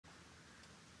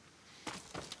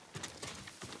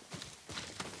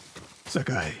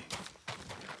Sakai.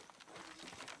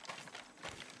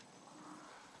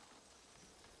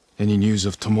 Any news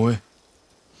of Tomoe?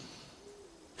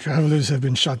 Travelers have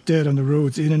been shot dead on the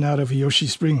roads in and out of Hiyoshi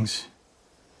Springs.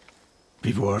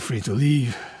 People are afraid to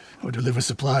leave or deliver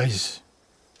supplies.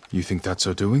 You think that's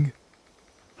her doing?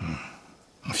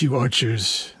 A few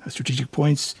archers at strategic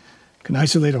points can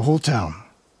isolate a whole town.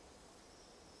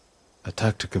 A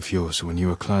tactic of yours when you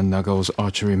were Clan Nagao's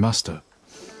archery master.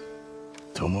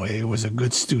 Tomoe was a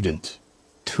good student.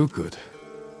 Too good.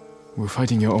 We're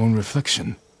fighting your own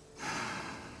reflection.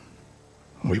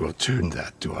 We will turn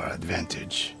that to our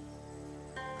advantage.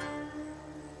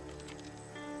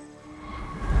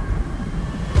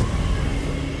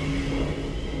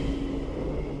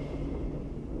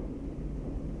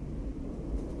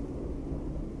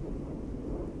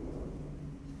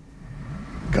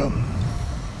 Come.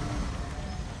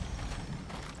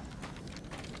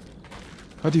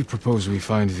 How do you propose we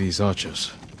find these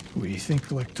archers? We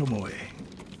think like Tomoe.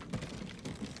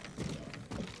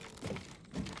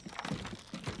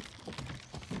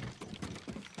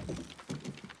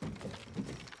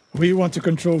 We want to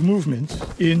control movement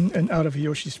in and out of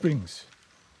Hiyoshi Springs.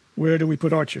 Where do we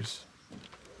put archers?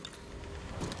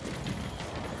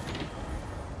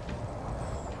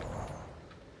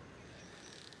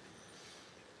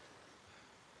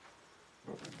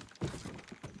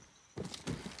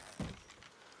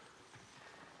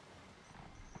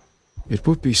 It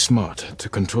would be smart to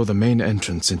control the main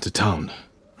entrance into town.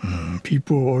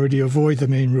 People already avoid the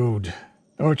main road.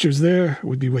 Archers there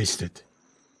would be wasted.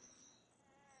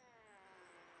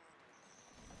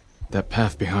 That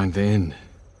path behind the inn.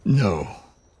 No.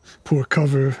 Poor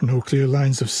cover, no clear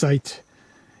lines of sight.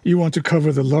 You want to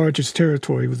cover the largest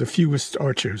territory with the fewest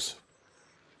archers.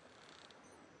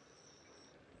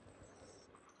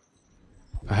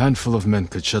 A handful of men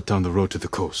could shut down the road to the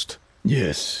coast.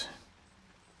 Yes.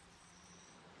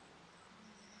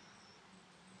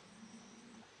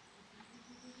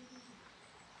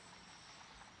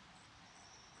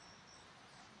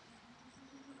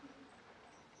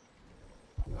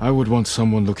 I would want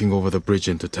someone looking over the bridge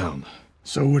into town.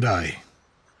 So would I.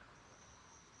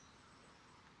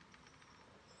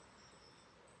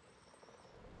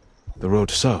 The road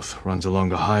south runs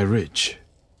along a high ridge.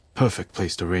 Perfect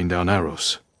place to rain down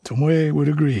arrows. Tomoe would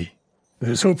agree.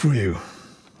 There's hope for you.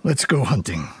 Let's go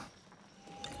hunting.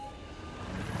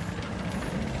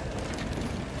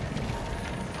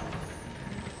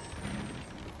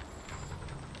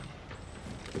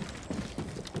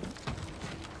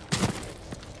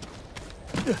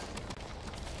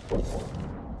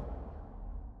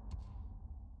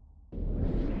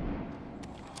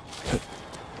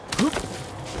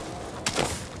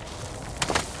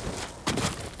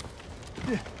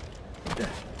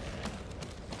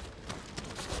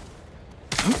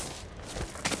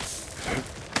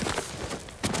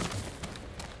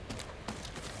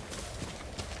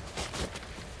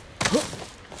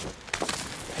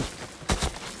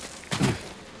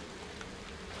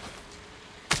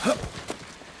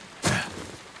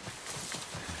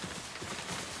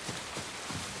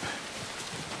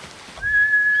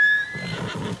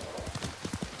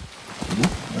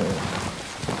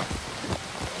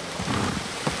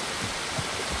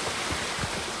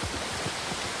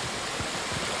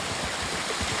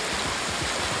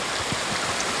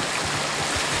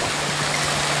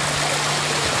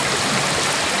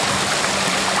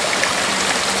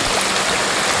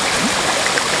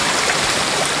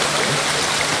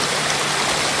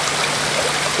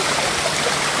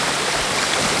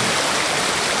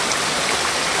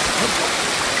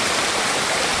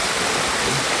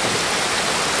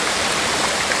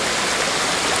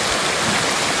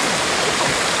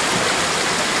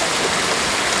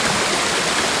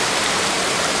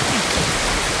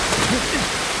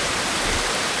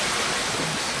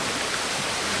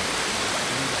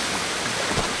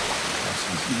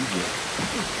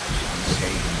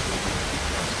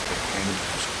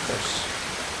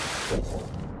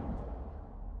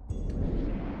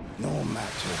 No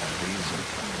matter the reason.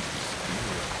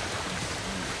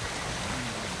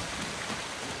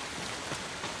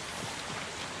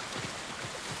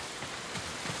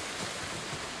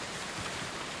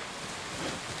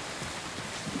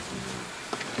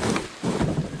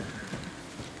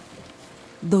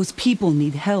 Those people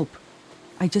need help.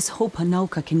 I just hope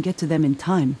Hanauka can get to them in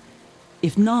time.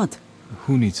 If not...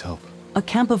 Who needs help? A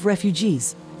camp of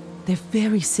refugees. They're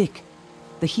very sick.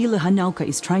 The healer Hanauka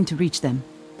is trying to reach them.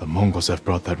 The Mongols have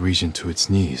brought that region to its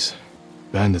knees.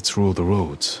 Bandits rule the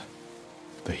roads.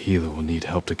 The healer will need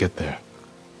help to get there.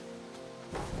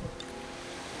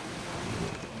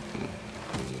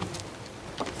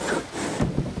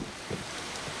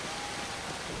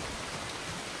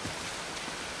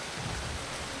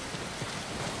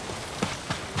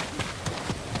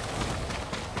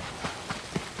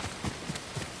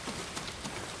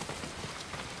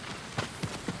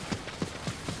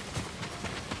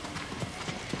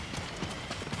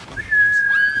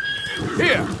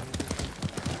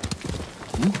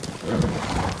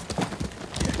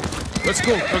 Let's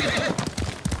go, Kage.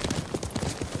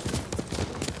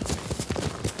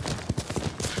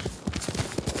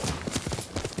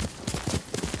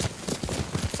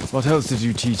 What else did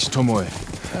you teach Tomoe?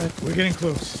 We're getting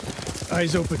close.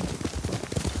 Eyes open.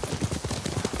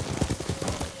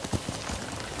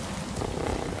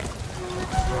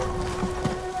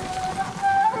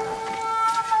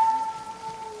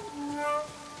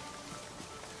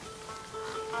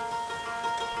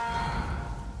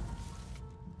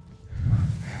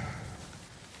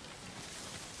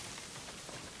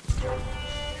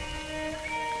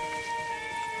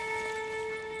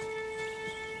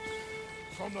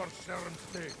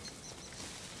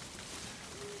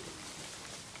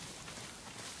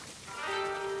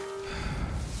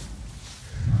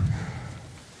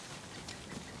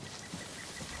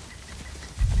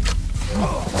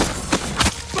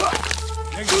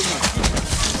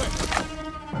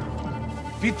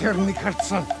 Би тэрнийг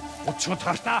харцсан. Өчигд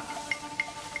хартаа.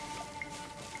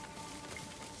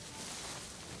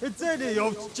 Эцэний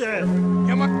явцжээ.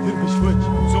 Ямар Тэр биш байж.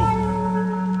 Зөв.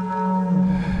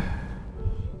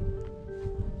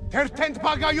 тэр тэнд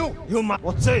бага юу? Юм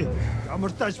уцээ.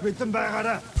 Ямар тааш битэн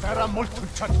байгаараа. Дараа мул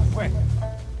төлж чадахгүй.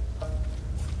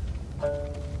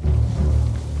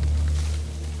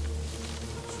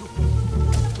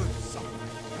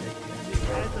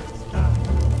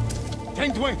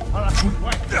 Тэнд вэ?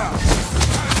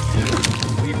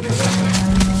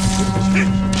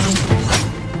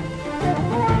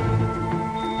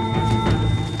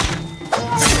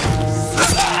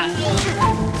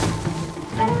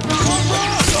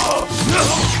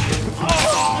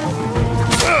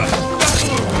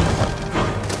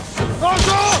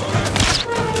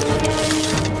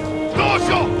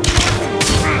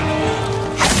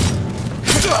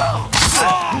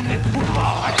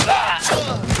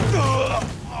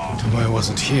 Tomoe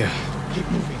wasn't here. Keep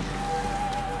moving.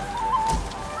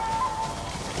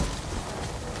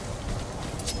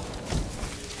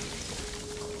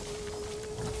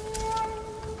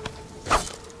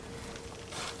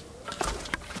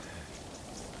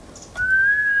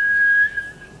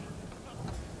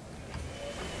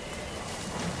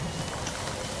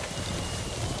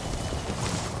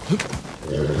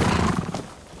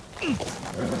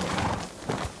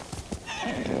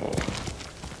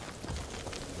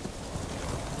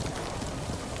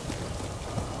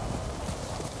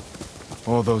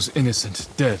 All those innocent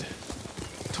dead.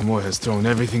 Tomoe has thrown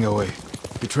everything away.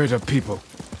 Betrayed her people.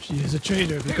 She is a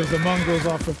traitor because the Mongols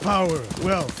offer power,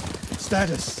 wealth,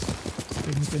 status.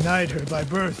 Things denied her by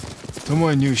birth.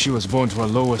 Tomoe knew she was born to a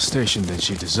lower station than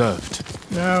she deserved.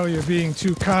 Now you're being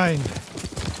too kind.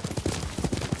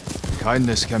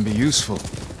 Kindness can be useful,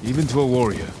 even to a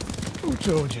warrior. Who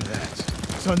told you that?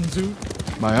 Sun Tzu?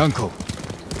 My uncle.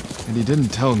 And he didn't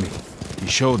tell me. He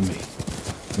showed me.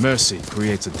 Mercy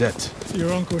creates a debt.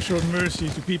 Your uncle showed mercy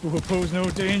to people who pose no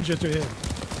danger to him.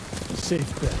 A safe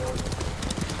bet.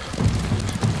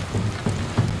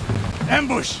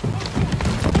 Ambush!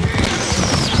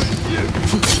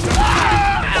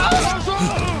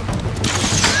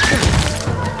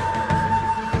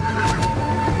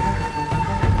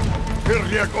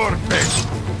 Pirja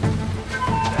korpe!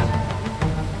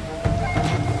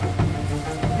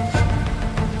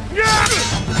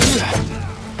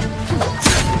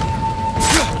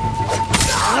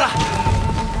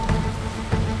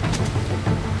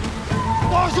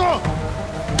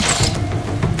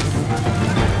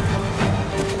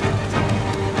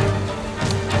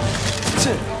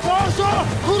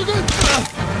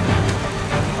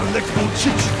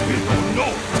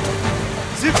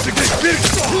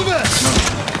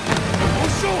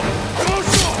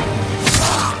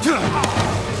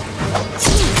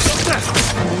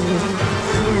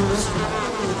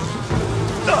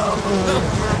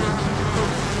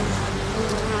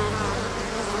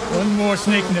 One more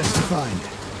snake nest to find.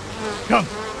 Come.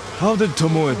 How did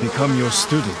Tomoe become your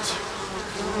student?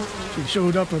 She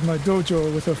showed up at my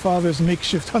dojo with her father's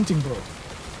makeshift hunting bow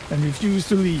and refused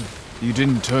to leave. You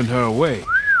didn't turn her away.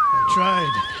 I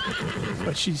tried,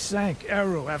 but she sank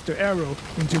arrow after arrow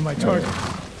into my target.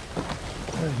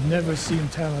 I've never seen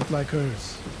talent like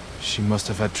hers. She must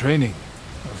have had training.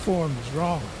 Her form was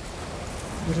wrong.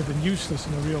 Would have been useless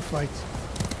in a real fight.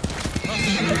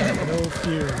 She had no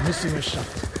fear of missing a shot.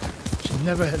 She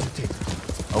never hesitated.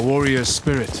 A warrior's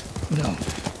spirit. No.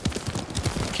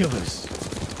 Killers.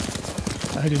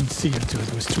 I didn't see until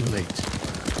it was too late.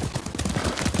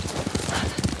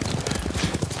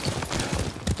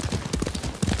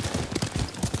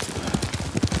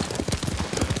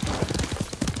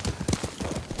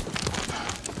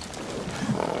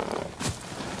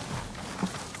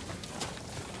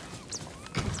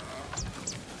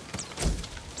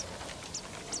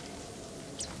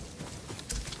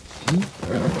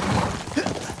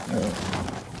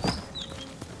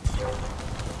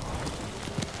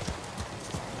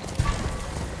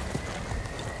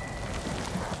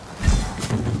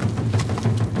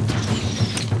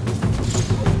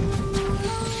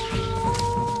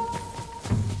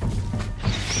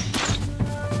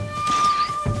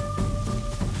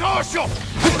 Dorsho!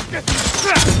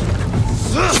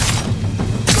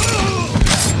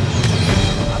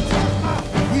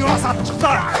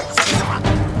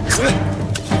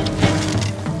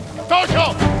 Dorsho!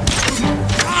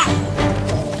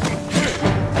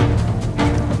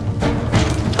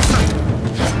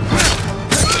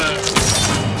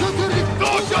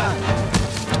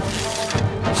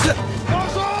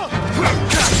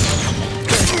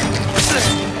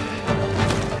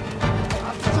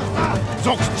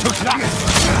 Zoks çıkla!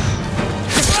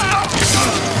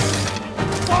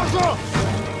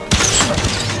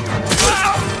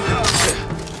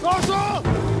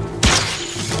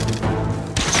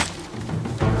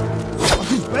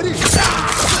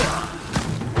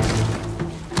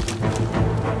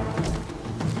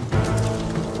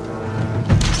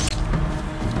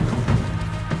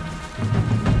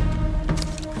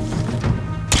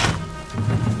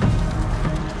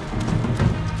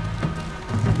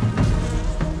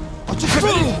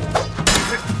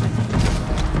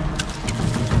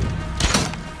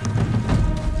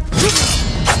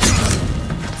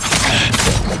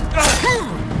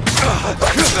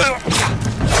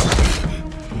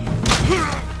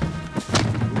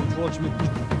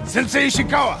 Sensei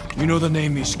Ishikawa! You know the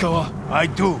name Ishikawa? I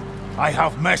do. I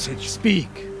have message. Speak.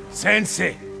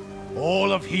 Sensei,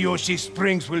 all of Hiyoshi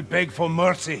Springs will beg for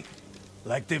mercy,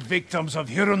 like the victims of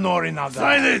Hironori Naga.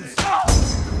 Silence!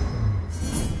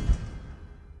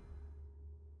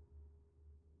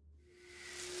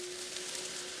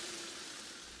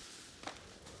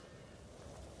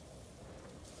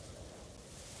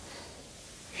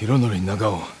 Hironori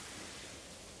Nagao.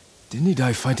 Didn't he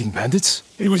die fighting bandits?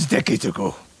 It was decades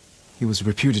ago. He was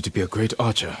reputed to be a great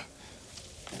archer.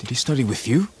 Did he study with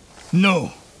you?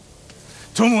 No.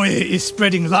 Tomoe is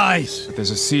spreading lies. But there's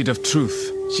a seed of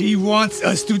truth. She wants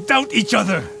us to doubt each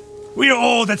other. We are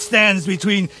all that stands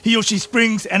between Hiyoshi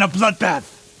Springs and a bloodbath.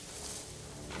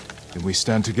 Then we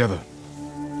stand together.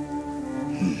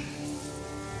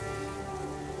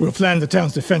 We'll plan the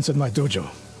town's defense at my dojo.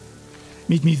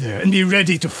 Meet me there and be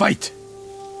ready to fight.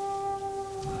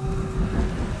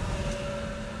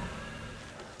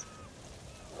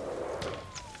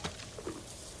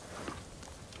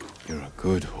 You're a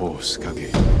good horse,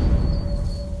 Kage.